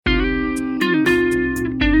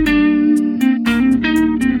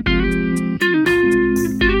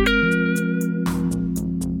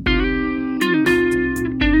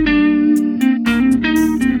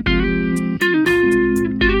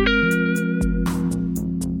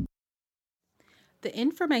The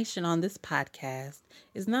information on this podcast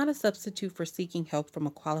is not a substitute for seeking help from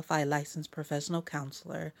a qualified licensed professional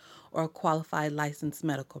counselor or a qualified licensed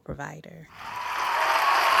medical provider.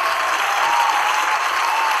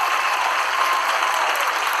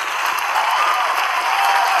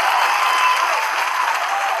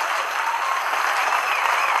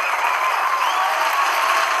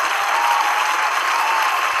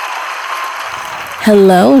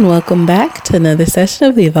 Hello and welcome back to another session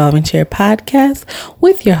of the Evolving Chair podcast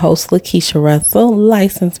with your host, Lakeisha Russell,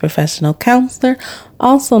 licensed professional counselor,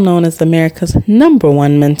 also known as America's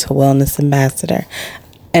 #1 mental wellness ambassador.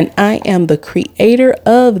 And I am the creator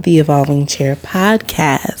of the Evolving Chair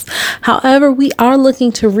podcast. However, we are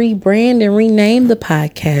looking to rebrand and rename the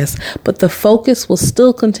podcast, but the focus will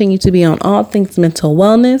still continue to be on all things mental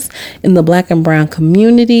wellness in the Black and Brown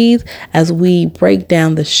communities as we break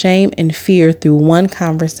down the shame and fear through one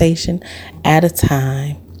conversation at a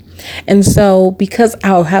time. And so, because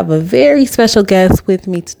I'll have a very special guest with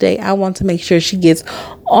me today, I want to make sure she gets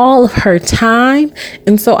all of her time.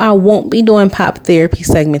 And so I won't be doing pop therapy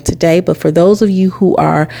segment today. But for those of you who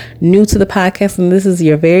are new to the podcast and this is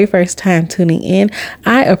your very first time tuning in,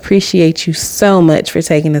 I appreciate you so much for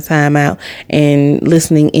taking the time out and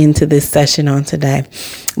listening into this session on today.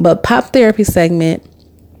 But pop therapy segment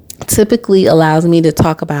typically allows me to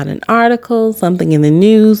talk about an article, something in the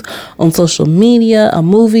news, on social media, a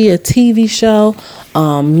movie, a TV show,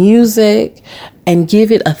 music, and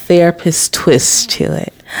give it a therapist twist to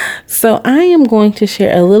it. So I am going to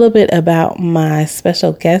share a little bit about my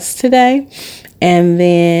special guest today, and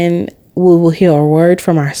then we will hear a word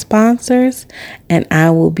from our sponsors, and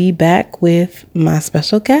I will be back with my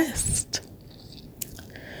special guest.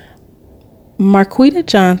 Marquita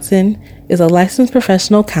Johnson is a licensed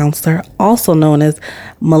professional counselor, also known as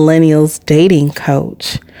Millennials Dating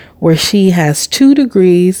Coach, where she has 2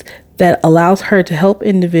 degrees that allows her to help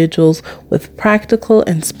individuals with practical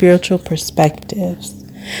and spiritual perspectives.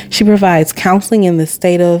 She provides counseling in the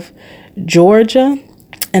state of Georgia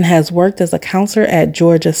and has worked as a counselor at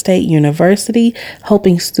Georgia State University,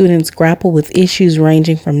 helping students grapple with issues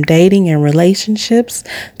ranging from dating and relationships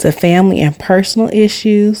to family and personal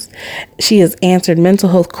issues. She has answered mental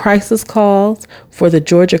health crisis calls for the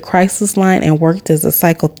Georgia Crisis Line and worked as a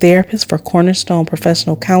psychotherapist for Cornerstone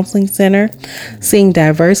Professional Counseling Center, seeing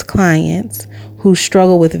diverse clients who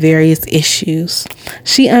struggle with various issues.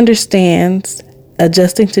 She understands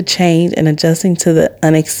adjusting to change and adjusting to the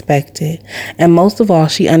unexpected. And most of all,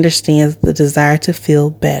 she understands the desire to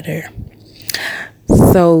feel better.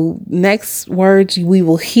 So next words we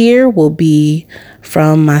will hear will be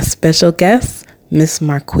from my special guest, Miss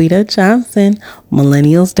Marquita Johnson,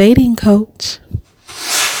 Millennials Dating Coach.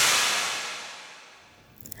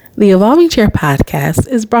 The Evolving Chair podcast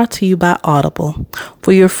is brought to you by Audible.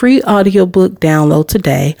 For your free audiobook download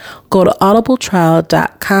today, go to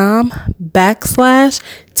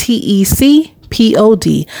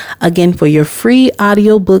audibletrial.com/TECPOD. Again, for your free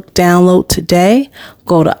audiobook download today,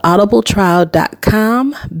 go to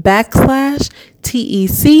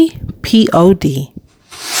audibletrial.com/TECPOD.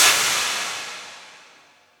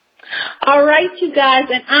 All right, you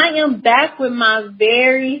guys, and I am back with my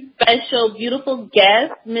very special, beautiful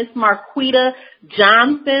guest, Miss Marquita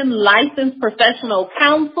Johnson, licensed professional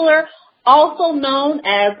counselor, also known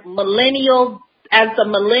as the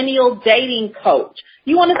millennial dating coach.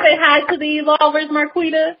 You want to say hi to the Evolvers,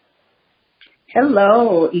 Marquita?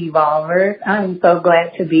 Hello, Evolvers. I'm so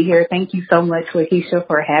glad to be here. Thank you so much, Lakeisha,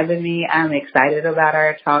 for having me. I'm excited about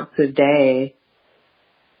our talk today.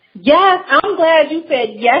 Yes, I'm glad you said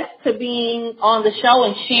yes to being on the show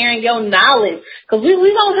and sharing your knowledge, because we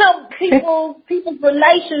don't help people's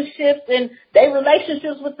relationships and their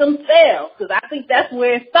relationships with themselves, because I think that's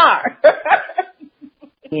where it starts.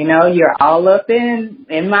 You know, you're all up in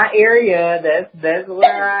my area. That's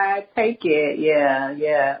where I take it.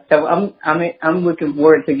 Yeah. So I'm looking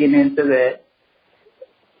forward to getting into that.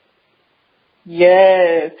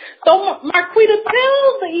 Yes. So, Marquita,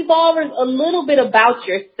 tell the Evolvers a little bit about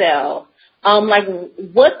yourself. Like,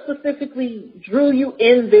 what specifically drew you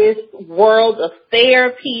in this world of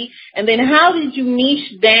therapy, and then how did you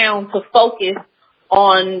niche down to focus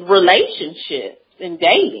on relationships and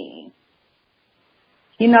dating?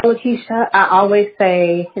 You know, Lakeisha, I always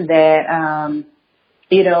say that,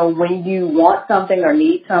 when you want something or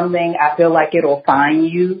need something, I feel like it'll find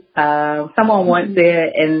you. Someone once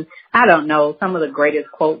said, and I don't know, some of the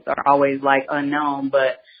greatest quotes are always like unknown,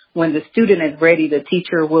 but when the student is ready, the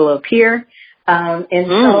teacher will appear. So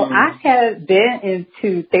I have been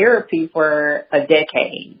into therapy for a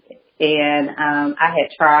decade, and I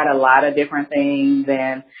had tried a lot of different things,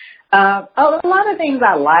 and A lot of things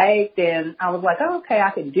I liked, and I was like, oh, okay,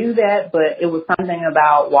 I could do that. But it was something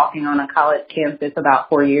about walking on a college campus about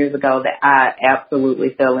 4 years ago that I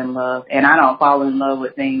absolutely fell in love. And I don't fall in love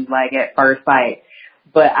with things like at first sight,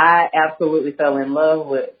 but I absolutely fell in love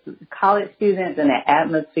with college students and the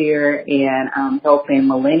atmosphere and helping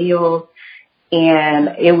millennials.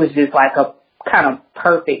 And it was just like a kind of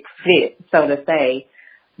perfect fit, so to say.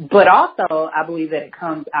 But also, I believe that it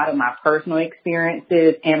comes out of my personal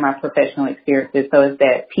experiences and my professional experiences. So it's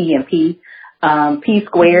that P and P, P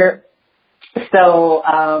squared. So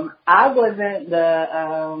I wasn't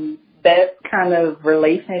the best kind of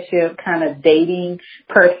relationship, kind of dating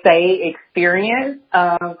per se experience.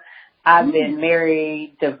 I've been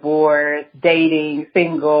married, divorced, dating,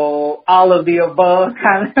 single, all of the above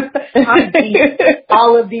kind of. I'm deep,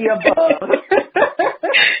 all of the above.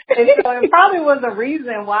 And so it probably was a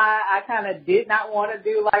reason why I kind of did not want to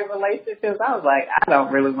do like relationships. I was like, I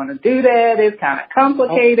don't really want to do that. It's kind of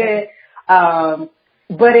complicated.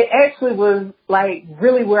 But it actually was like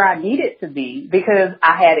really where I needed to be because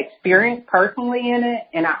I had experience personally in it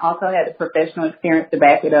and I also had the professional experience to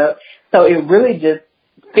back it up. So it really just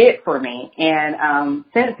fit for me. And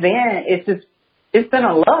since then, it's been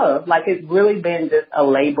a love. Like it's really been just a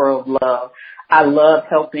labor of love. I love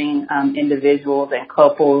helping individuals and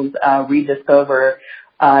couples rediscover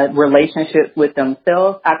relationships with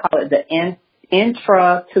themselves. I call it the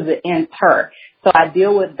intra to the inter. So I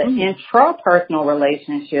deal with the intrapersonal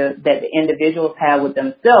relationship that the individuals have with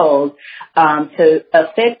themselves to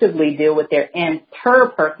effectively deal with their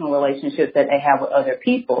interpersonal relationships that they have with other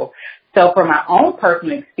people. So for my own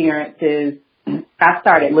personal experiences, I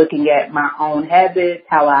started looking at my own habits,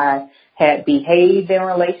 how I had behaved in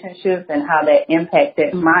relationships and how that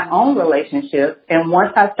impacted my own relationships. And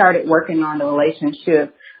once I started working on the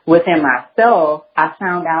relationship within myself, I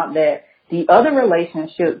found out that the other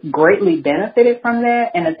relationships greatly benefited from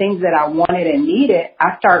that. And the things that I wanted and needed,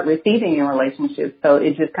 I started receiving in relationships. So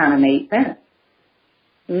it just kind of made sense.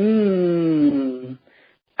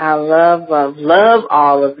 I love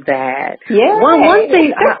all of that. Yeah. One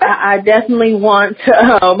thing I definitely want to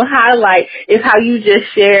highlight is how you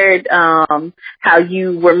just shared how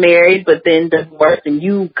you were married but then divorced and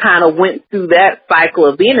you kind of went through that cycle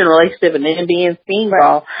of being in a relationship and then being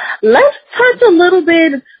single. Let's touch a little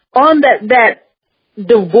bit on that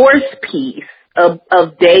divorce piece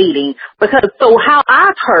of dating because so how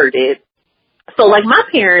I've heard it. So like my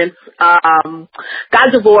parents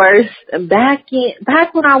got divorced back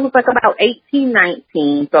when I was like about 18,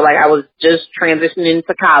 19. So like I was just transitioning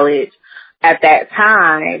into college at that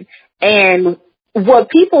time. And what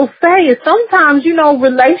people say is sometimes,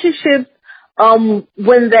 relationships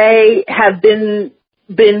when they have been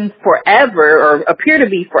forever or appear to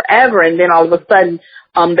be forever and then all of a sudden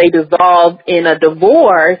they dissolve in a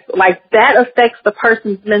divorce, like that affects the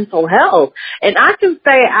person's mental health. And I can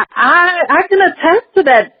say I can attest to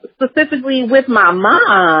that specifically with my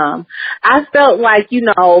mom. I felt like, she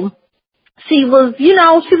was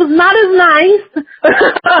not as nice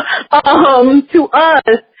to us.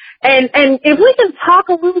 And if we can talk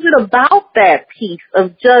a little bit about that piece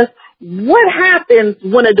of just what happens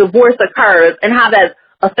when a divorce occurs and how that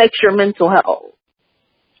affects your mental health.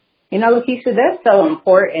 Lakeisha, that's so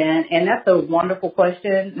important, and that's a wonderful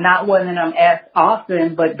question. Not one that I'm asked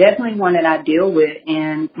often, but definitely one that I deal with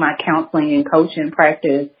in my counseling and coaching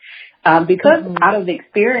practice. Because out of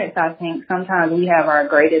experience, I think sometimes we have our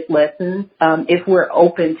greatest lessons if we're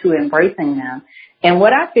open to embracing them. And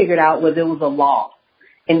what I figured out was it was a loss.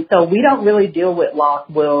 And so we don't really deal with loss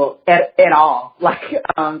at all. Like,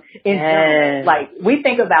 general, like we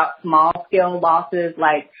think about small scale losses.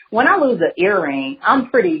 Like when I lose an earring, I'm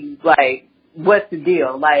pretty like, what's the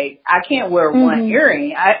deal? Like I can't wear one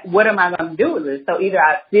earring. What am I going to do with it? So either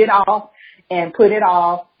I sit off and put it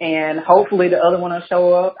off and hopefully the other one will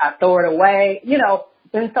show up. I throw it away,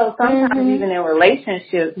 And so sometimes even in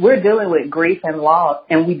relationships, we're dealing with grief and loss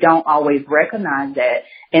and we don't always recognize that.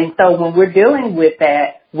 And so when we're dealing with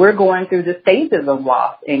that, we're going through the stages of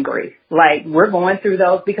loss and grief. Like we're going through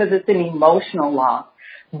those because it's an emotional loss.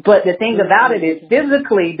 But the thing about it is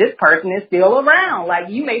physically this person is still around. Like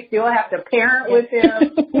you may still have to parent with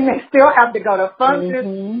them. You may still have to go to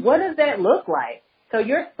functions. What does that look like? So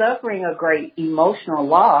you're suffering a great emotional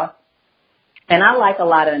loss. And I like a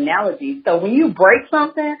lot of analogies. So when you break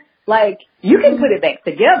something, like you can put it back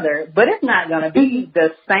together, but it's not going to be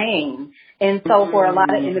the same. And so for a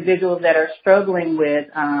lot of individuals that are struggling with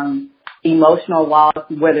emotional loss,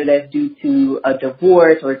 whether that's due to a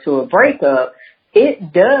divorce or to a breakup,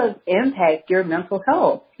 it does impact your mental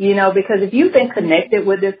health, because if you've been connected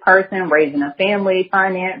with this person, raising a family,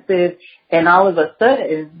 finances, and all of a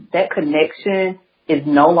sudden that connection is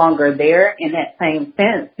no longer there in that same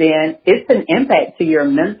sense, then it's an impact to your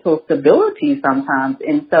mental stability sometimes.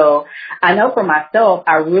 And so I know for myself,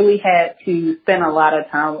 I really had to spend a lot of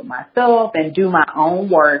time with myself and do my own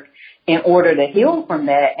work in order to heal from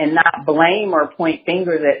that and not blame or point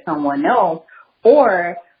fingers at someone else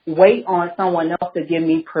or wait on someone else to give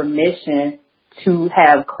me permission to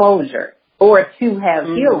have closure or to have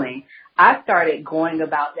healing. I started going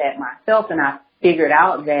about that myself, and I figured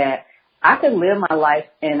out that I could live my life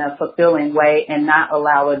in a fulfilling way and not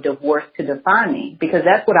allow a divorce to define me, because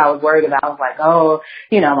that's what I was worried about. I was like,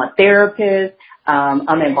 I'm a therapist.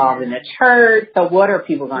 I'm involved in the church. So what are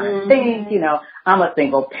people going to think? I'm a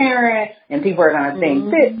single parent and people are going to think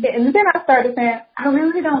this. And then I started saying, I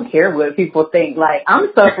really don't care what people think. Like,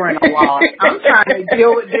 I'm suffering a loss. I'm trying to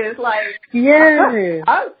deal with this. Like,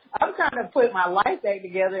 I'm trying to put my life back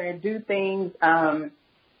together and do things,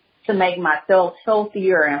 to make myself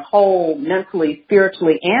healthier and whole mentally,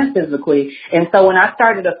 spiritually, and physically. And so when I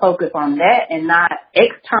started to focus on that and not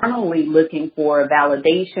externally looking for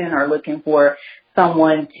validation or looking for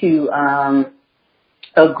someone to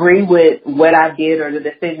agree with what I did or the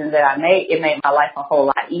decisions that I made, it made my life a whole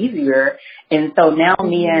lot easier. And so now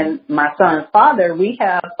me and my son's father, we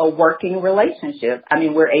have a working relationship. I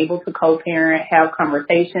mean, we're able to co-parent, have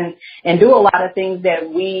conversations, and do a lot of things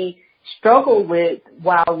that we struggled with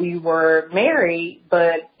while we were married,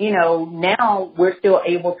 but now we're still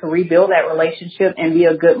able to rebuild that relationship and be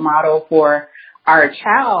a good model for our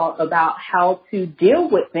child about how to deal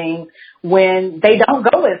with things when they don't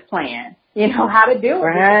go as planned. How to deal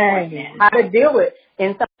with disappointment, how to deal with.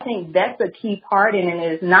 And so I think that's a key part, and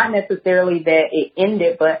it is not necessarily that it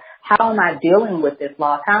ended, but how am I dealing with this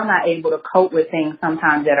loss? How am I able to cope with things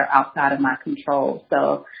sometimes that are outside of my control?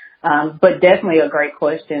 So but definitely a great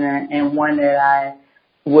question, and one that I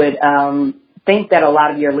would think that a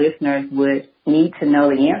lot of your listeners would need to know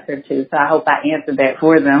the answer to. So I hope I answered that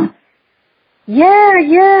for them.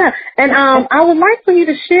 Yeah. And I would like for you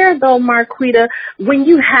to share, though, Marquita, when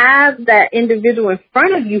you have that individual in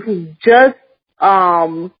front of you who just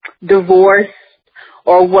divorced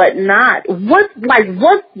or whatnot, what's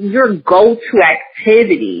your go-to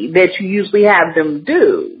activity that you usually have them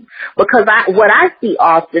do? Because what I see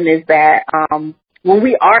often is that when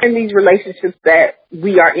we are in these relationships that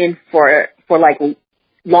we are in for like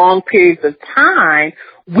long periods of time,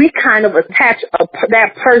 we kind of attach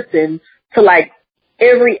that person to like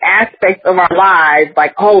every aspect of our lives.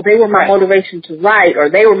 Like, they were my motivation to write, or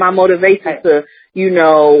they were my motivation to,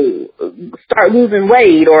 start losing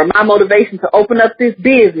weight, or my motivation to open up this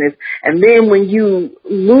business. And then when you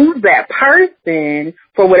lose that person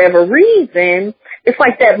for whatever reason, it's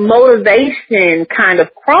like that motivation kind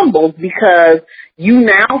of crumbles because you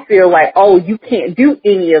now feel like, you can't do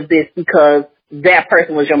any of this because that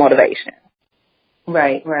person was your motivation.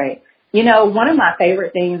 Right. One of my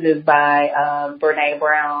favorite things is by Brene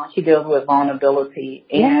Brown. She deals with vulnerability.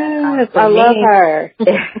 And, yes, I love her.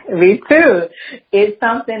 Me too. It's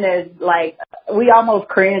something that's like, we almost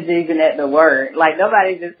cringe even at the word. Like,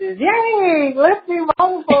 nobody just says, yay, let's be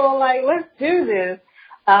vulnerable. Like, let's do this.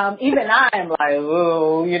 Even I am like,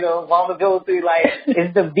 vulnerability, like,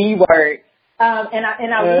 is the V word. And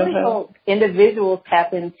I really hope individuals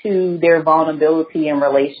tap into their vulnerability in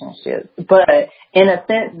relationships, but in a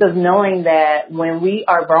sense of knowing that when we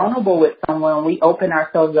are vulnerable with someone, we open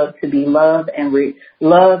ourselves up to be loved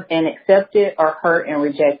and accepted, or hurt and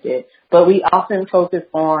rejected. But we often focus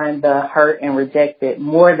on the hurt and rejected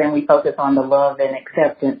more than we focus on the love and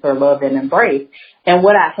acceptance or love and embrace. And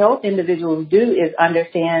what I help individuals do is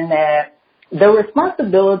understand that the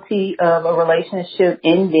responsibility of a relationship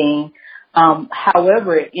ending,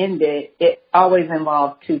 however it ended, it always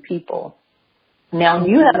involved two people. Now,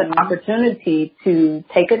 you have an opportunity to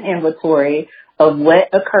take an inventory of what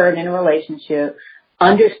occurred in a relationship,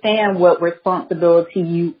 understand what responsibility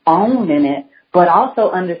you own in it, but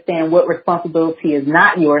also understand what responsibility is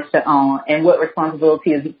not yours to own and what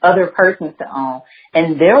responsibility is the other person's to own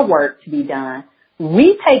and their work to be done.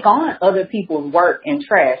 We take on other people's work and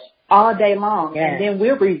trash all day long, and then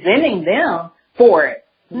we're resenting them for it.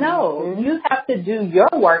 No, you have to do your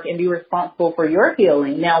work and be responsible for your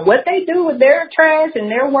healing. Now, what they do with their trash and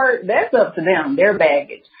their work, that's up to them, their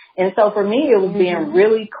baggage. And so for me, it was being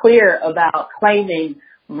really clear about claiming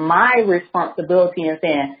my responsibility and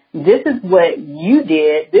saying, this is what you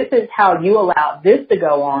did. This is how you allowed this to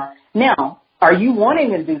go on. Now, are you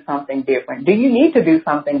wanting to do something different? Do you need to do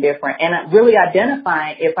something different? And really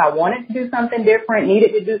identifying if I wanted to do something different,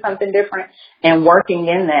 needed to do something different, and working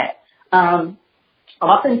in that.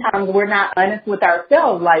 Oftentimes we're not honest with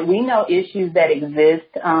ourselves. Like, we know issues that exist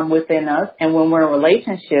within us, and when we're in a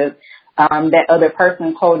relationship, that other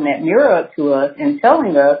person's holding that mirror up to us and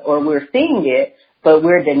telling us, or we're seeing it, but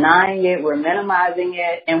we're denying it, we're minimizing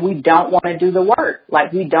it, and we don't want to do the work.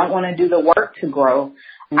 Like, we don't want to do the work to grow.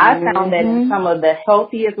 I found that in some of the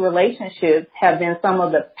healthiest relationships have been some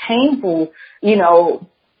of the painful,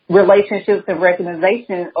 relationships and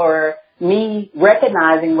recognition, or me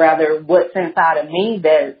recognizing rather what's inside of me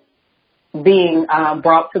that's being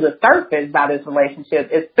brought to the surface by this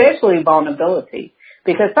relationship, especially vulnerability.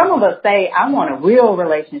 Because some of us say, I want a real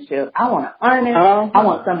relationship. I want an honest. I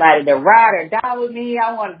want somebody to ride or die with me.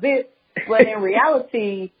 I want this. But in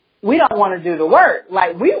reality, we don't want to do the work.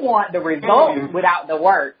 Like, we want the result without the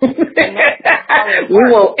work. And that's we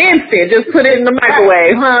want instant. Just put it in the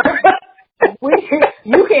microwave, huh?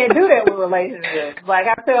 You can't do that with relationships. Like,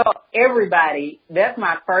 I tell everybody, that's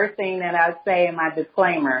my first thing that I say in my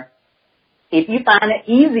disclaimer. If you find an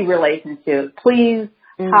easy relationship, please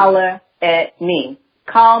holler at me.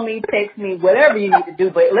 Call me, text me, whatever you need to do,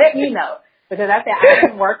 but let me know. Because I said, I've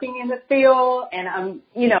been working in the field, and I'm,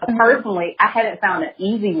 personally, I hadn't found an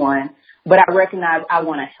easy one, but I recognize I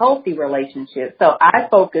want a healthy relationship. So I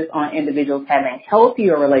focus on individuals having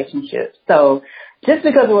healthier relationships. So just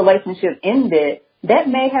because a relationship ended, that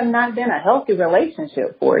may have not been a healthy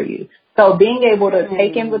relationship for you. So being able to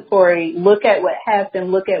take inventory, look at what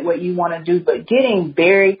happened, look at what you want to do, but getting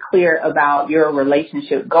very clear about your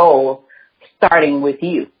relationship goals, starting with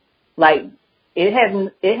you. Like, it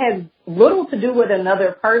has little to do with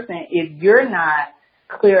another person if you're not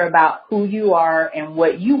clear about who you are and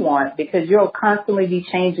what you want, because you'll constantly be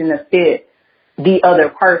changing to fit the other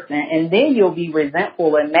person, and then you'll be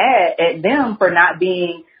resentful and mad at them for not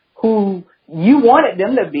being who you wanted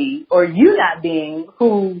them to be, or you not being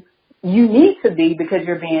who you need to be because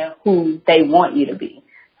you're being who they want you to be.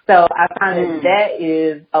 So I find that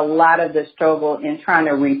is a lot of the struggle in trying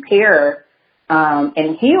to repair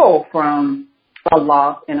and heal from a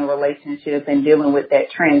loss in a relationship and dealing with that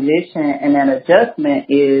transition and that adjustment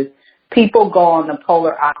is people go on the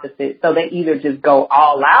polar opposite. So they either just go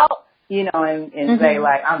all out, and say,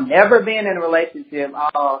 like, I'm never being in a relationship.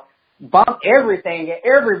 I'll bump everything and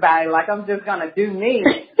everybody, like, I'm just going to do me.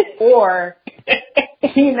 Or,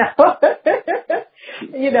 they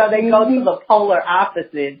go to the polar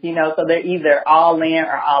opposite, so they're either all in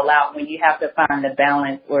or all out when you have to find the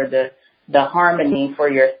balance or the harmony for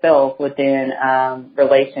yourself within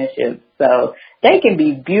relationships. So they can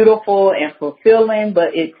be beautiful and fulfilling,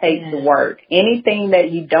 but it takes work. Anything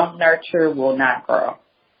that you don't nurture will not grow.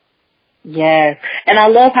 Yes. And I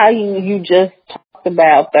love how you just talked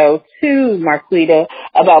about, though, too, Marquita,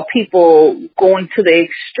 about people going to the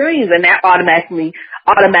extremes, and that automatically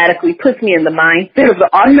puts me in the mindset of the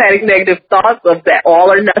automatic negative thoughts of that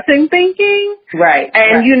all or nothing thinking. Right.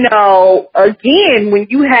 And, again, when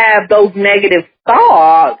you have those negative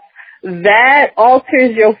thoughts, that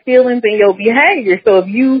alters your feelings and your behavior. So if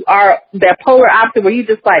you are that polar opposite where you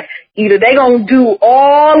just like, either they going to do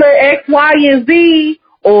all the X, Y, and Z,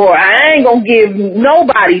 or I ain't going to give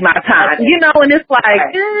nobody my time, and it's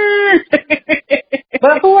like,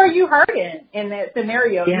 But who are you hurting in that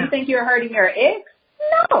scenario? Do you think you're hurting your ex?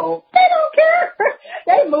 No, they don't care.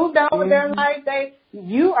 They moved on with their life.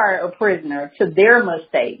 You are a prisoner to their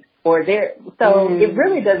mistakes or so it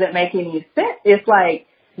really doesn't make any sense. It's like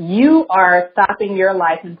you are stopping your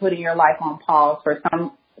life and putting your life on pause for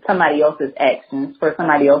somebody else's actions, for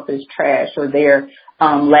somebody else's trash or their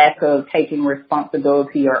lack of taking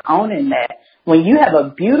responsibility or owning that. When you have a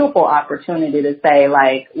beautiful opportunity to say,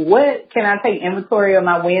 like, what can I take inventory of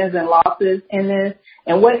my wins and losses in this?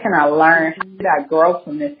 And what can I learn? How did I grow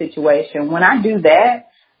from this situation? When I do that,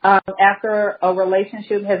 after a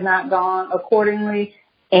relationship has not gone accordingly,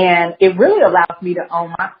 and it really allows me to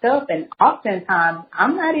own my stuff. And oftentimes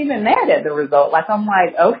I'm not even mad at the result. Like, I'm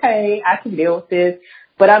like, okay, I can deal with this.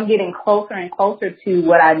 But I'm getting closer and closer to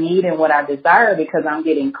what I need and what I desire because I'm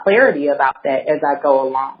getting clarity about that as I go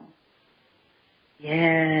along.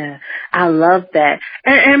 Yeah, I love that.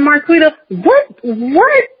 And Marquita, what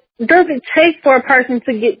does it take for a person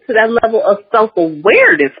to get to that level of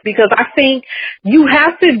self-awareness? Because I think you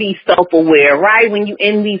have to be self-aware, right? When you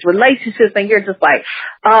in these relationships and you're just like,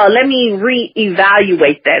 let me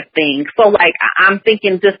reevaluate that thing. So like, I'm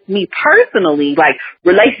thinking just me personally, like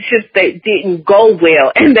relationships that didn't go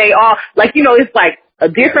well and they all like, it's like a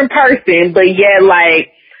different person, but yet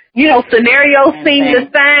like, scenarios seem the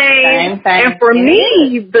same. And for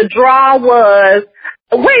me, the draw was,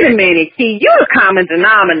 wait a minute, Key, you're the common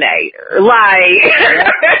denominator.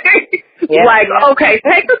 Okay,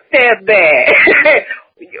 take a step back.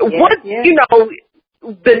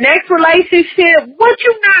 The next relationship, what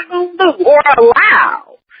you not going to do or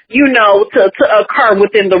allow, to occur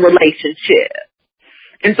within the relationship.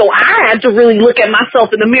 And so I had to really look at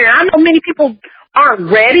myself in the mirror. I know many people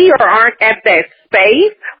aren't ready or aren't at that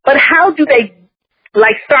space, but how do they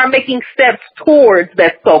start making steps towards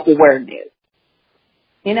that self-awareness?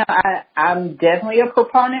 I'm definitely a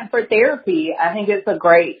proponent for therapy. I think it's a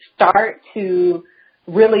great start to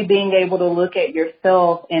really being able to look at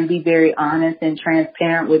yourself and be very honest and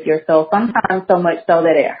transparent with yourself, sometimes so much so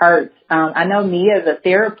that it hurts. I know me as a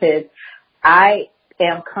therapist, I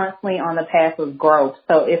am constantly on the path of growth.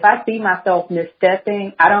 So if I see myself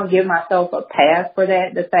misstepping, I don't give myself a pass for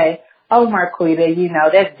that to say, oh, Marquita,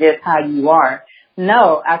 that's just how you are.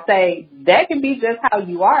 No, I say that can be just how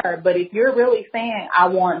you are. But if you're really saying, I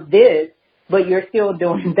want this, but you're still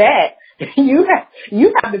doing that, you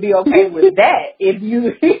have to be okay with that. If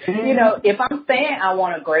if I'm saying I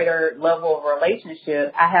want a greater level of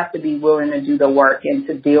relationship, I have to be willing to do the work and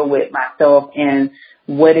to deal with myself and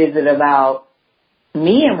what is it about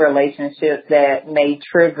me in relationships that may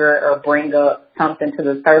trigger or bring up something to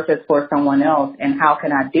the surface for someone else, and how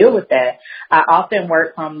can I deal with that? I often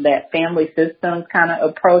work from that family systems kind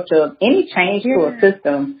of approach of any change to a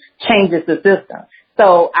system changes the system.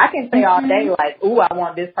 So I can say all day ooh, I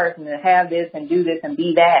want this person to have this and do this and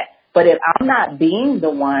be that. But if I'm not being the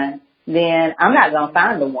one, then I'm not going to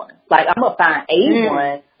find the one. I'm going to find a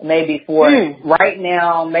one maybe for right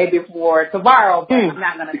now, maybe for tomorrow, but I'm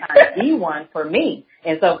not going to find the one for me.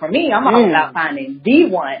 And so for me, I'm all about finding the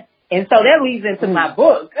one. And so that leads into my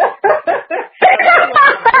book.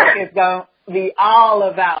 It's going to be all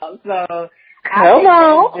about. So I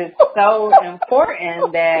think it's so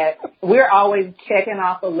important that we're always checking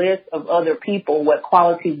off a list of other people, what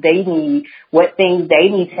qualities they need, what things they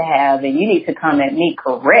need to have, and you need to come at me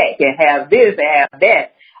correct and have this and have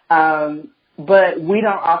that. But we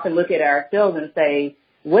don't often look at ourselves and say,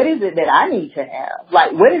 what is it that I need to have?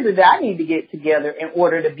 What is it that I need to get together in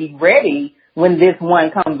order to be ready when this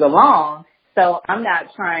one comes along? So I'm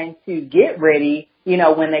not trying to get ready,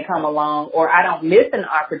 when they come along, or I don't miss an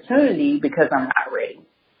opportunity because I'm not ready.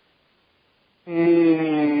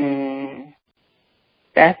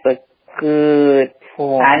 That's a good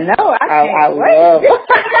point. I know. I love it.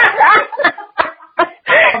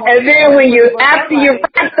 And then after you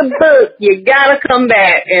write the book, you gotta come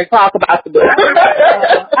back and talk about the book.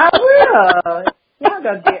 I will. Y'all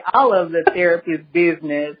gonna get all of the therapist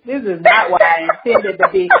business. This is not why I intended to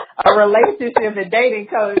be a relationship and dating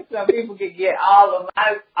coach, so people can get all of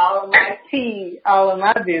my tea, all of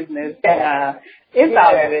my business. It's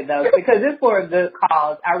all of it though, because it's for a good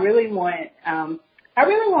cause. I really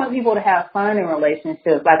want people to have fun in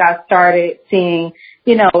relationships. I started seeing,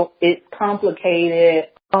 it's complicated.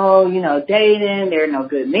 Oh, dating, there are no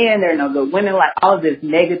good men, there are no good women, all of this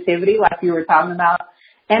negativity like you were talking about.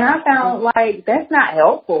 And I found that's not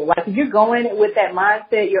helpful. If you're going with that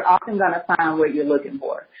mindset, you're often going to find what you're looking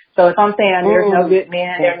for. So if I'm saying there's no good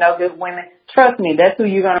men, there are no good women, trust me, that's who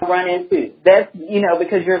you're going to run into. That's,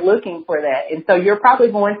 because you're looking for that. And so you're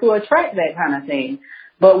probably going to attract that kind of thing.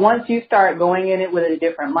 But once you start going in it with a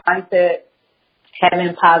different mindset,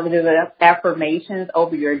 having positive affirmations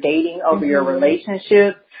over your dating, over your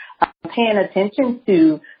relationships, paying attention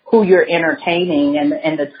to who you're entertaining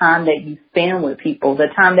and the time that you spend with people, the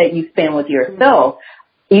time that you spend with yourself,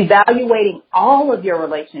 evaluating all of your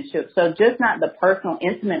relationships. So just not the personal,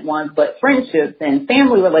 intimate ones, but friendships and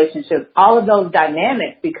family relationships, all of those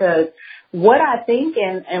dynamics, because what I think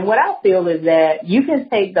and what I feel is that you can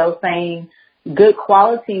take those same good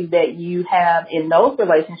qualities that you have in those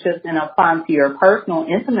relationships and apply them to your personal,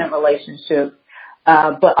 intimate relationships.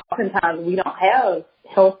 But oftentimes we don't have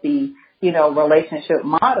healthy, relationship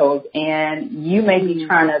models, and you may be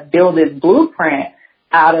trying to build this blueprint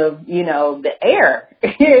out of, the air.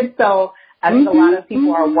 So I think a lot of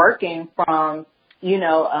people are working from,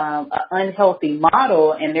 an unhealthy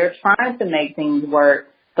model, and they're trying to make things work.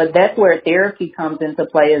 But that's where therapy comes into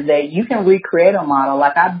play, is that you can recreate a model.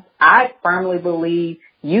 I firmly believe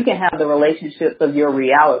you can have the relationships of your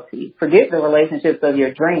reality. Forget the relationships of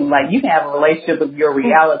your dream. You can have a relationship of your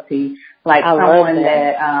reality, someone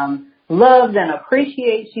that loves and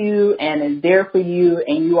appreciates you and is there for you,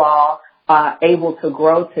 and you all are able to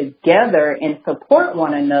grow together and support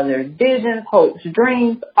one another's visions, hopes,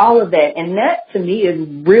 dreams, all of that. And that, to me,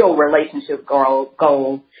 is real relationship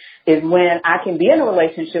goals, is when I can be in a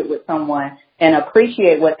relationship with someone and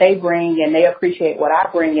appreciate what they bring and they appreciate what I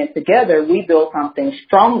bring, and together we build something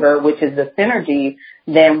stronger, which is the synergy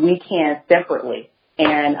than we can separately.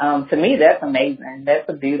 And to me, that's amazing. That's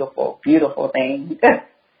a beautiful, beautiful thing.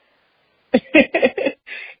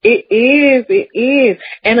 It is.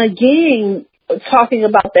 And again, talking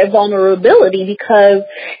about that vulnerability, because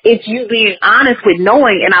it's you being honest with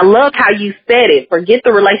knowing, and I love how you said it, forget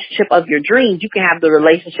the relationship of your dreams, you can have the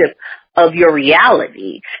relationship of your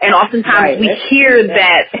reality. And oftentimes we hear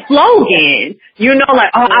that slogan, you know,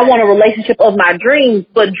 like, oh, I want a relationship of my dreams,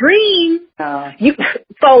 but dreams,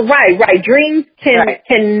 dreams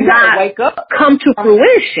cannot wake up, come to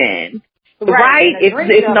fruition, right? If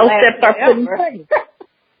no steps are put in place.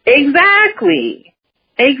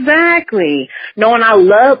 Exactly. No, and I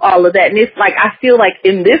love all of that. And it's like, I feel like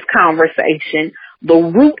in this conversation, the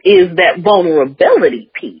root is that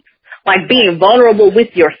vulnerability piece. Like being vulnerable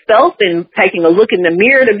with yourself and taking a look in the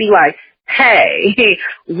mirror to be like, hey,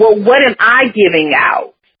 well, what am I giving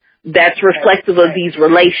out that's reflective of these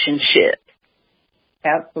relationships?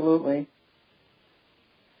 Absolutely.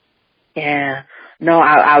 Yeah. No,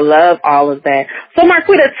 I love all of that. So,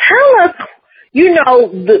 Marquita, tell us, you know,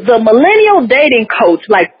 the millennial dating coach,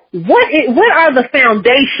 like, what are the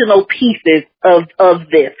foundational pieces of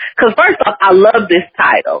this? Because first off, I love this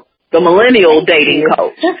title, the millennial dating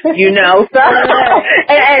coach, you know, so,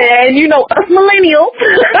 and you know, us millennials,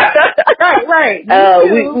 right.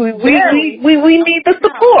 We need the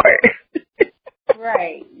support.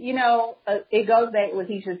 Right. You know, it goes back,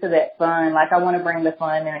 Lakeisha, to that fun. Like, I want to bring the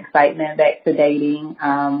fun and excitement back to dating.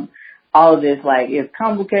 All of this, like, is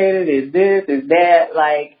complicated, is this, is that.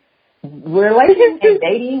 Like, relationships and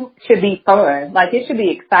dating should be fun. Like, it should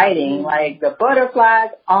be exciting. Like, the butterflies,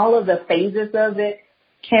 all of the phases of it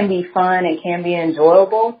can be fun and can be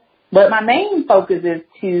enjoyable. But my main focus is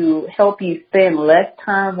to help you spend less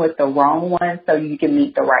time with the wrong one so you can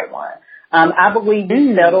meet the right one. I believe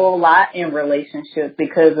we settle a lot in relationships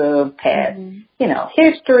because of past, you know,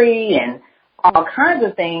 history and all kinds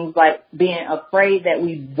of things, like being afraid that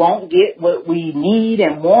we won't get what we need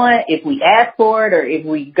and want if we ask for it or if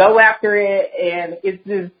we go after it. And it's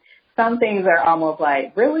just, some things are almost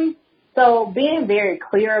like, really? So being very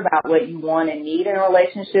clear about what you want and need in a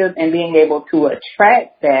relationship and being able to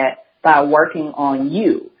attract that by working on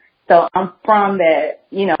you. So I'm from that,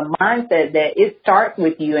 you know, mindset that it starts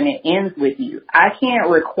with you and it ends with you. I can't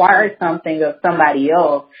require something of somebody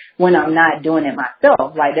else when I'm not doing it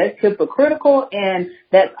myself. Like, that's hypocritical, and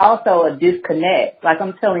that's also a disconnect. Like,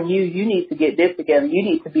 I'm telling you, you need to get this together. You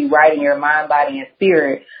need to be right in your mind, body, and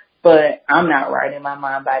spirit. But I'm not right in my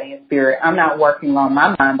mind, body, and spirit. I'm not working on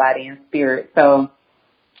my mind, body, and spirit. So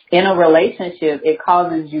in a relationship, it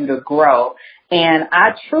causes you to grow. And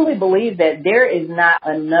I truly believe that there is not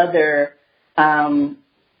another form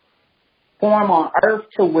on earth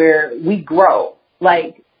to where we grow.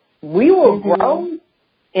 Like, we will grow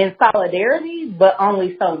in solidarity, but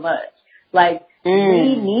only so much. Like,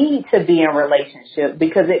 we need to be in a relationship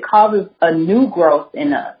because it causes a new growth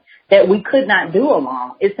in us that we could not do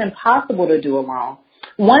alone. It's impossible to do alone.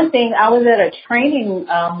 One thing, I was at a training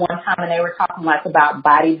one time, and they were talking like about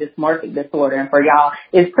body dysmorphic disorder. And for y'all,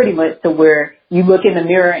 it's pretty much to where you look in the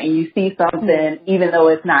mirror and you see something even though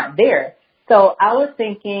it's not there. So I was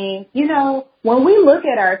thinking, you know, when we look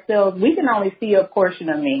at ourselves, we can only see a portion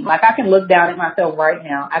of me. Like, I can look down at myself right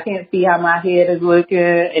now. I can't see how my head is looking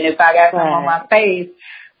and if I got something on my face.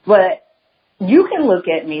 But you can look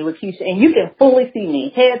at me, Lakeisha, and you can fully see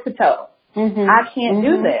me head to toe. I can't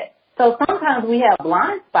do that. So sometimes we have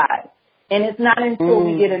blind spots, and it's not until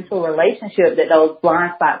we get into a relationship that those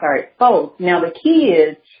blind spots are exposed. Now, the key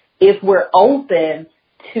is if we're open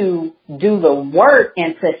to do the work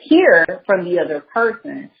and to hear from the other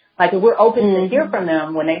person. Like, if we're open to hear from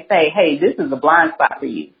them when they say, hey, this is a blind spot for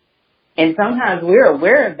you. And sometimes we're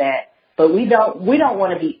aware of that, but we don't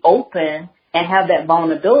want to be open and have that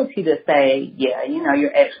vulnerability to say, yeah, you know,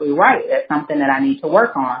 you're actually right. That's something that I need to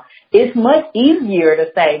work on. It's much easier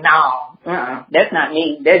to say, no, that's not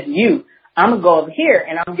me. That's you. I'm going to go over here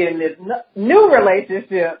and I'm getting this new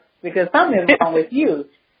relationship because something's wrong with you.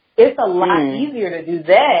 It's a lot easier to do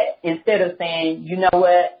that instead of saying, you know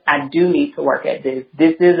what, I do need to work at this.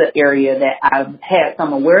 This is an area that I've had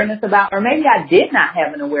some awareness about, or maybe I did not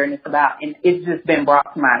have an awareness about, and it's just been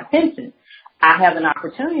brought to my attention. I have an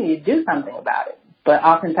opportunity to do something about it. But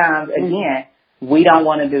oftentimes, again, we don't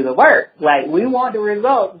want to do the work. Like, we want the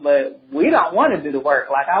results, but we don't want to do the work.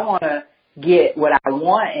 Like, I want to get what I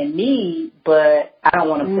want and need, but I don't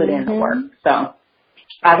want to put in the work. So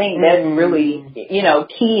I think that's really, you know,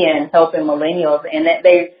 key in helping millennials, and that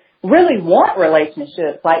really want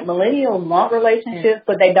relationships. Like millennials want relationships,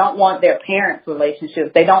 but they don't want their parents'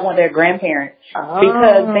 relationships. They don't want their grandparents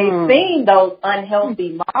because they've seen those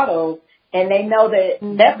unhealthy models and they know that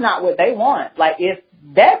that's not what they want. Like if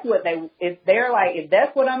that's what if they're like, if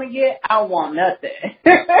that's what I'm going to get, I want nothing.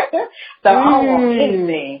 So I don't want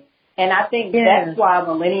anything. And I think that's why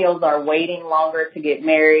millennials are waiting longer to get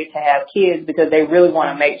married, to have kids, because they really want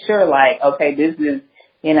to make sure, like, okay, this is,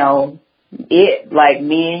 you know, it, like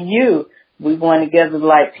me and you, we going together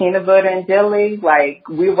like peanut butter and jelly, like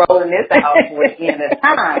we rolling this out towards the end of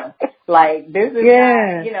time. Like this is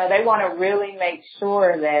not, you know, they want to really make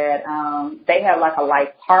sure that they have like a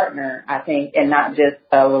life partner, I think, and not just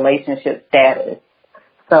a relationship status.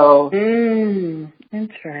 So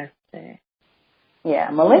interesting.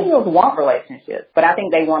 Yeah, millennials want relationships, but I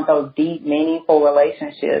think they want those deep, meaningful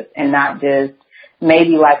relationships and not just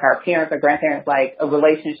maybe like our parents or grandparents, like a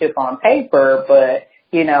relationship on paper, but,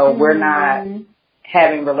 you know, we're not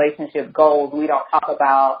having relationship goals. We don't talk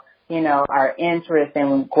about, you know, our interests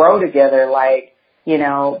and grow together, like, you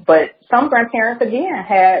know, but some grandparents, again,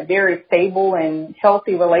 had very stable and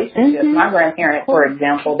healthy relationships. My grandparents, for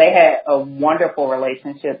example, they had a wonderful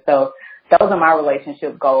relationship. So those are my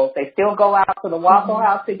relationship goals. They still go out to the Waffle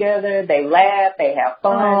House together. They laugh. They have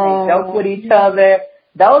fun. They joke with each other.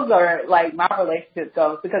 Those are like my relationship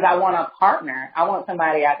goals because I want a partner. I want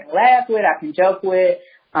somebody I can laugh with, I can joke with,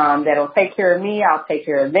 that'll take care of me. I'll take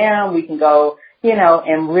care of them. We can go, you know,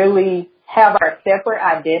 and really have our separate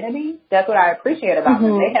identities. That's what I appreciate about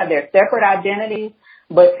them. They have their separate identities,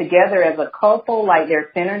 but together as a couple, like their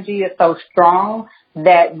synergy is so strong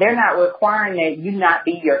that they're not requiring that you not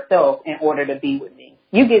be yourself in order to be with me.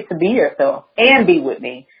 You get to be yourself and be with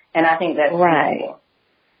me. And I think that's beautiful.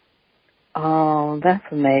 Oh, that's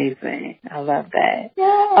amazing. I love that.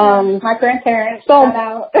 Yeah. My grandparents, shout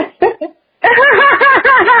out.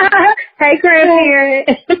 Hey, grandparent.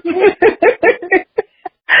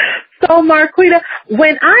 So, Marquita,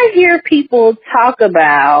 when I hear people talk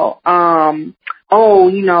about, oh,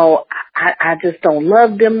 you know, I just don't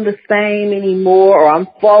love them the same anymore, or I'm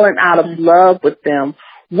falling out of love with them,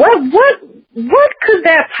 what could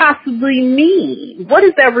that possibly mean? What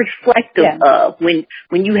is that reflective of when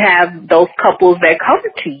you have those couples that come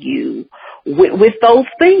to you with those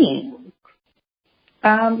things?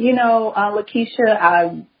 You know,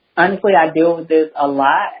 Lakeisha, honestly, I deal with this a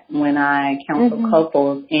lot when I counsel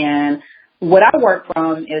couples, and what I work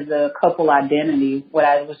from is a couple identity, what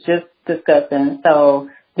I was just discussing. So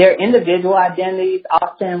their individual identities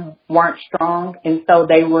often weren't strong, and so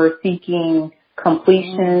they were seeking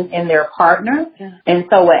completion in their partner. And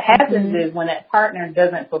so what happens is when that partner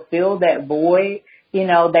doesn't fulfill that void, you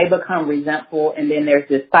know, they become resentful, and then there's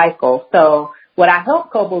this cycle. So what I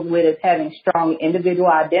help couples with is having strong individual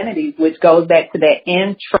identities, which goes back to that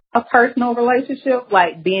intrapersonal relationship,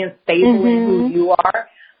 like being stable in who you are,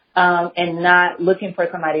 and not looking for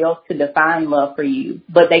somebody else to define love for you,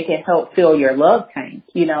 but they can help fill your love tank.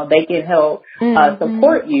 You know, they can help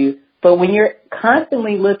support you. But when you're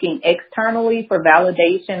constantly looking externally for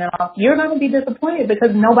validation and all, you're going to be disappointed because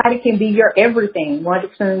nobody can be your everything 100%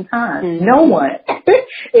 of the time. No one.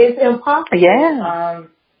 It's impossible. Yeah.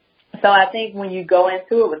 So I think when you go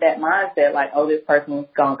into it with that mindset, like, oh, this person's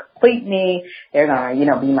going to complete me, they're going to, you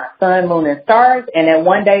know, be my sun, moon, and stars, and then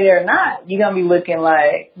one day they're not, you're going to be looking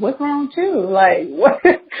like, what's wrong with you? Like, what's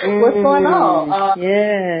going on?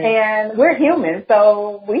 And we're human,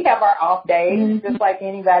 so we have our off days just like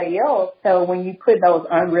anybody else. So when you put those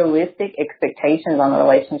unrealistic expectations on a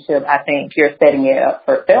relationship, I think you're setting it up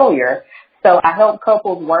for failure. So I help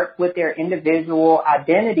couples work with their individual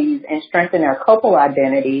identities and strengthen their couple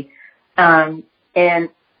identity, and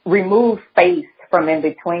remove space from in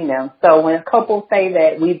between them. So when couples say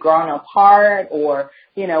that we've grown apart or,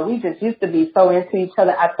 you know, we just used to be so into each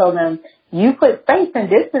other, I tell them, you put space and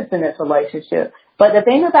distance in this relationship. But the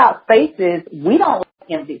thing about space is we don't like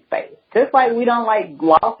empty space. Just like we don't like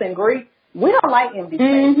loss and grief, we don't like empty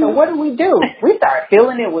space. So what do? We start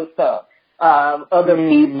filling it with stuff. Other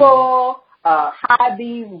people,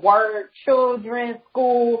 hobbies, work, children,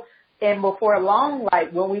 school. And before long,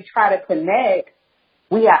 like when we try to connect,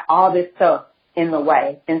 we got all this stuff in the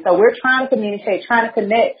way. And so we're trying to communicate, trying to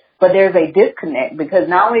connect, but there's a disconnect because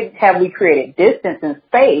not only have we created distance and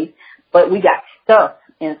space, but we got stuff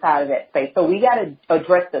inside of that space. So we got to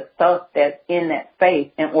address the stuff that's in that space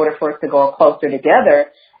in order for us to go closer together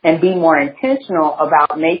and be more intentional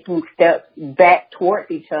about making steps back towards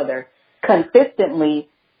each other consistently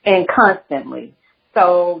and constantly.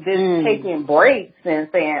 So this taking breaks and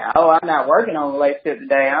saying, oh, I'm not working on a relationship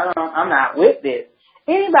today. I'm not with this.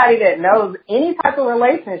 Anybody that knows any type of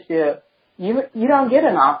relationship, you don't get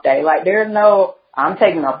an off day. Like, there's no, I'm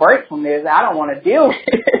taking a break from this. I don't want to deal with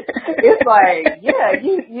it. It's like, yeah,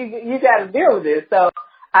 you got to deal with this. So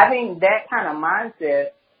I think that kind of mindset,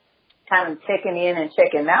 kind of checking in and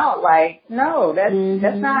checking out, like, no,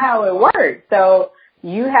 that's not how it works. So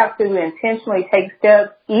you have to intentionally take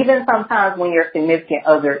steps, even sometimes when your significant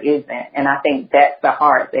other isn't. And I think that's the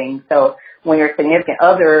hard thing. So when your significant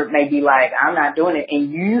other may be like, I'm not doing it,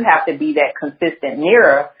 and you have to be that consistent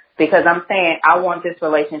mirror, because I'm saying I want this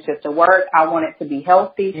relationship to work. I want it to be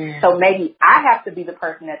healthy. So maybe I have to be the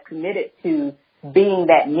person that's committed to being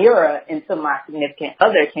that mirror until my significant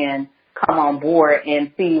other can come on board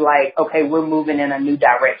and see, like, okay, we're moving in a new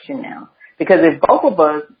direction now. Because if both of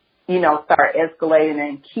us, start escalating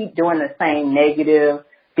and keep doing the same negative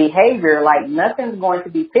behavior, like, nothing's going to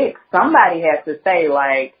be fixed. Somebody has to say,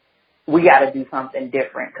 like, we got to do something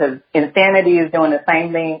different, because insanity is doing the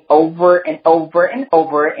same thing over and over and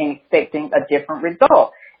over and expecting a different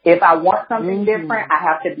result. If I want something different, I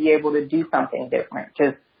have to be able to do something different.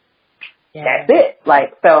 That's it.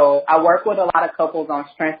 Like, so I work with a lot of couples on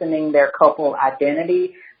strengthening their couple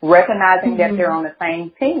identity, recognizing that they're on the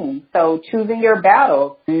same team. So choosing your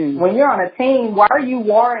battles. When you're on a team, why are you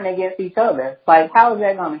warring against each other? Like, how is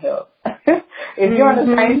that going to help? If you're on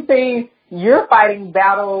the same team, you're fighting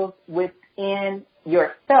battles within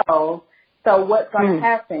yourself. So what's going to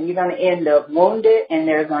happen? You're going to end up wounded, and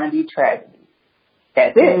there's going to be tragedy.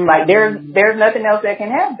 That's it. Like, there's nothing else that can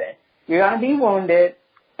happen. You're going to be wounded,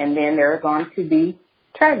 and then there's going to be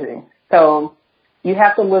tragedy. So you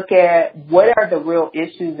have to look at what are the real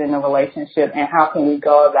issues in the relationship, and how can we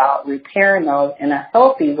go about repairing those in a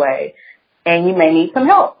healthy way. And you may need some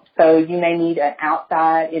help. So you may need an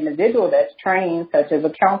outside individual that's trained, such as a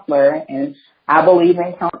counselor. And I believe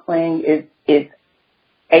in counseling is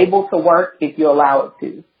able to work if you allow it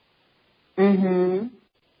to.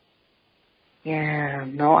 Yeah,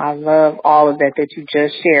 no, I love all of that you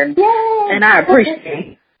just shared. Yay! And I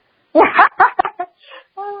appreciate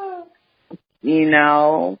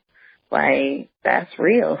like, that's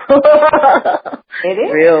real. It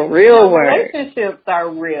is. Real work. Relationships are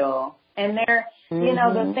real. And they're,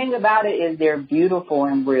 the thing about it is they're beautiful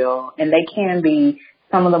and real. And they can be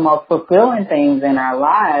some of the most fulfilling things in our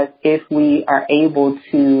lives if we are able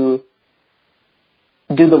to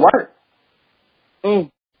do the work.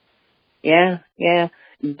 Yeah.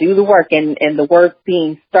 Do the work, and the work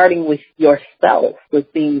starting with yourself,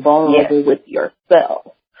 with being vulnerable with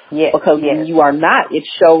yourself. Yes. Because when you are not, it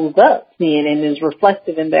shows up then and is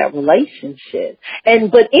reflective in that relationship.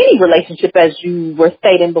 But any relationship, as you were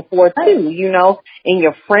stating before too, in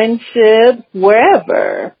your friendships,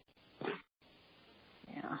 wherever.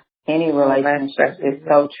 Yeah. Any relationship is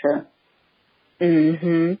so true.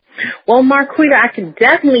 Well, Marquita, I can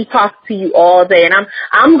definitely talk to you all day, and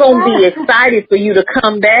I'm gonna be excited for you to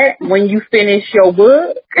come back when you finish your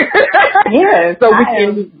book. Yes, so we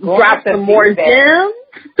can drop some more gems.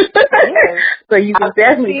 So you can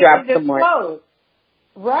definitely drop some more.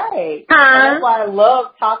 Right. Huh? That's why I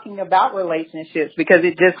love talking about relationships, because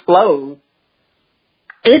it just flows.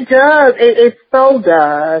 It does. It so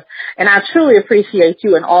does. And I truly appreciate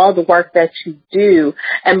you and all the work that you do.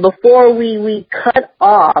 And before we cut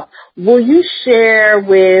off, will you share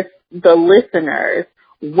with the listeners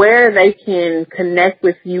where they can connect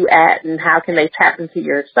with you at, and how can they tap into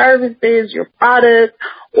your services, your products,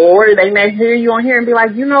 or they may hear you on here and be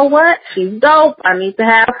like, you know what? She's dope. I need to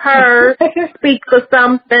have her speak for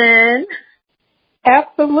something.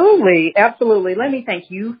 Absolutely. Let me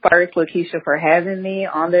thank you first, Lakeisha, for having me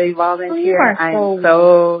on the Evolving Chair. I'm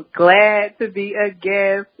so glad to be a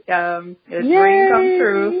guest. A dream come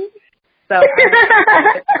true. So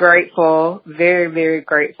I'm grateful, very, very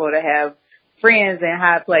grateful to have friends in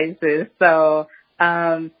high places. So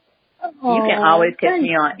you can always catch me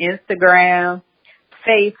on Instagram,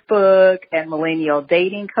 Facebook at Millennial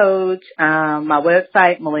Dating Coach, my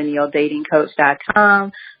website,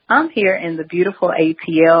 millennialdatingcoach.com. I'm here in the beautiful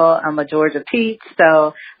ATL. I'm a Georgia peach,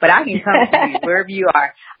 but I can come to you wherever you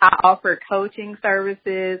are. I offer coaching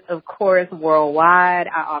services, of course, worldwide.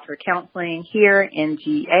 I offer counseling here in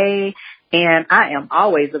GA, and I am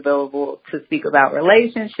always available to speak about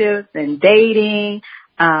relationships and dating.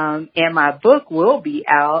 And my book will be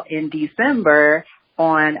out in December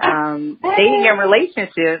on dating and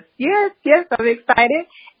relationships. Yes, I'm excited.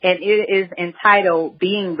 And it is entitled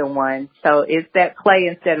Being the One. So it's that play,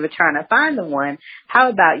 instead of trying to find the one, how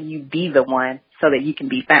about you be the one so that you can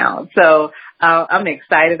be found? So I'm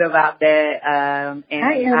excited about that.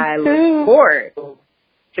 And I look forward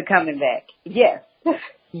to coming back. Yes.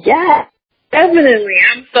 Yes, definitely.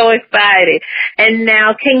 I'm so excited. And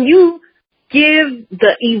now, can you give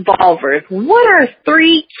the evolvers, what are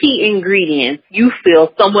 3 key ingredients you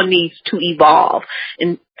feel someone needs to evolve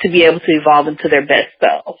and to be able to evolve into their best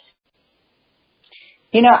selves?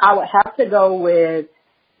 I would have to go with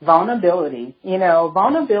vulnerability.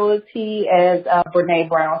 Vulnerability, as Brene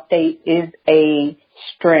Brown states, is a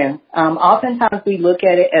strength. Oftentimes we look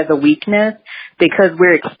at it as a weakness because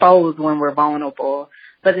we're exposed when we're vulnerable.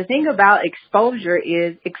 But the thing about exposure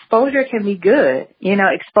is exposure can be good.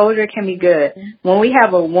 Exposure can be good. When we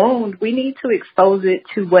have a wound, we need to expose it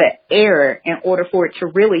to wet air in order for it to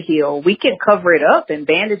really heal. We can cover it up and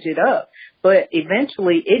bandage it up, but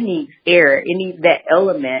eventually it needs air. It needs that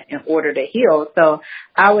element in order to heal. So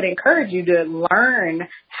I would encourage you to learn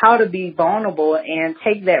how to be vulnerable and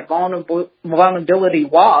take that vulnerability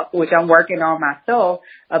walk, which I'm working on myself,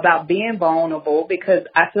 about being vulnerable, because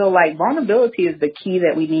I feel like vulnerability is the key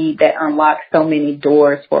that we need that unlocks so many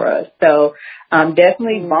doors for us. So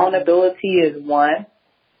definitely vulnerability is one.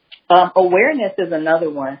 Awareness is another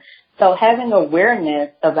one. So having awareness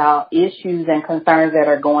about issues and concerns that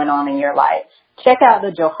are going on in your life. Check out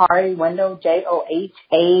the Johari window, Johari.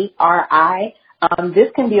 This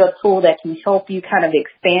can be a tool that can help you kind of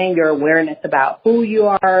expand your awareness about who you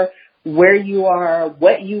are, where you are,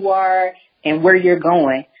 what you are, and where you're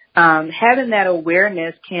going. Having that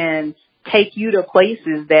awareness can take you to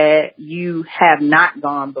places that you have not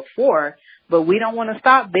gone before, but we don't want to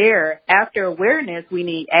stop there. After awareness, we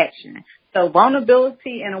need action. So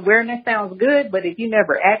vulnerability and awareness sounds good, but if you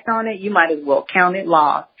never act on it, you might as well count it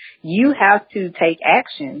lost. You have to take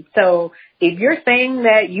action. So if you're saying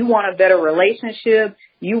that you want a better relationship,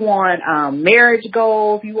 you want marriage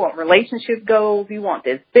goals, you want relationship goals, you want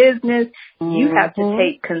this business, you have to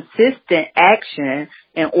take consistent action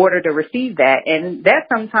in order to receive that. And that's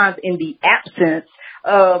sometimes in the absence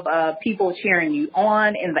of people cheering you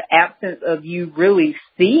on, in the absence of you really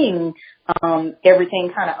seeing everything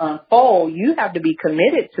kind of unfold. You have to be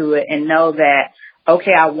committed to it and know that,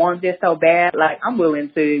 okay, I want this so bad, like I'm willing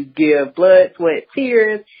to give blood, sweat,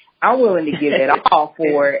 tears. I'm willing to give it all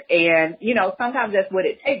for it. And, sometimes that's what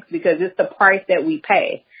it takes, because it's the price that we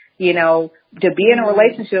pay. To be in a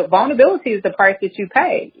relationship, vulnerability is the price that you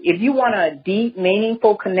pay. If you want a deep,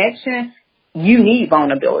 meaningful connection, you need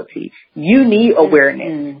vulnerability. You need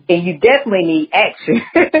awareness. And you definitely need action.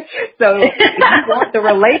 So if you want the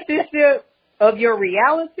relationship of your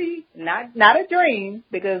reality, not a dream,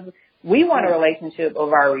 because we want a relationship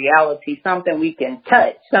of our reality, something we can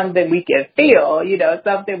touch, something we can feel,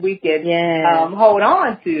 something we can hold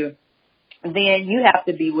on to, then you have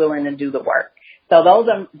to be willing to do the work. So those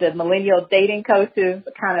are the Millennial Dating Coaches,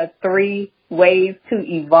 kind of 3 ways to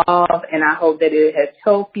evolve, and I hope that it has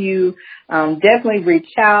helped you. Definitely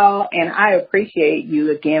reach out, and I appreciate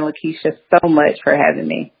you again, Lakeisha, so much for having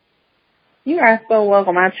me. You are so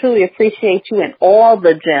welcome. I truly appreciate you and all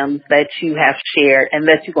the gems that you have shared, and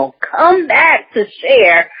that you're going to come back to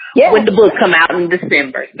share when the book come out in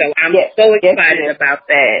December. So I'm so excited about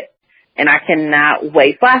that, and I cannot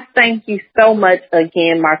wait. So I thank you so much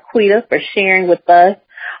again, Marquita, for sharing with us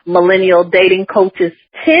Millennial Dating Coaches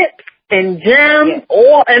tips and gems,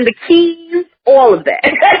 and the keys, all of that.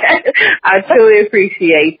 I truly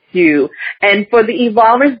appreciate you. And for the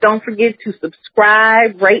Evolvers, don't forget to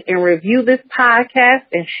subscribe, rate, and review this podcast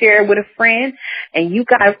and share it with a friend. And you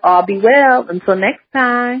guys all be well. Until next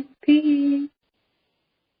time, peace.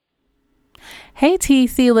 Hey,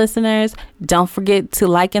 TC listeners, don't forget to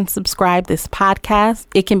like and subscribe this podcast.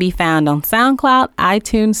 It can be found on SoundCloud,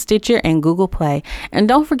 iTunes, Stitcher, and Google Play. And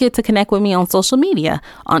don't forget to connect with me on social media,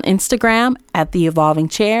 on Instagram at The Evolving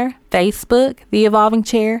Chair, Facebook, The Evolving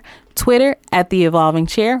Chair, Twitter at The Evolving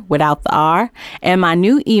Chair without the R, and my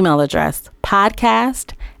new email address,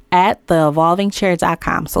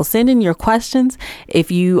 podcast@theevolvingchair.com. So send in your questions if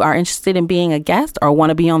you are interested in being a guest or want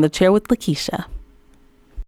to be on the chair with Lakeisha.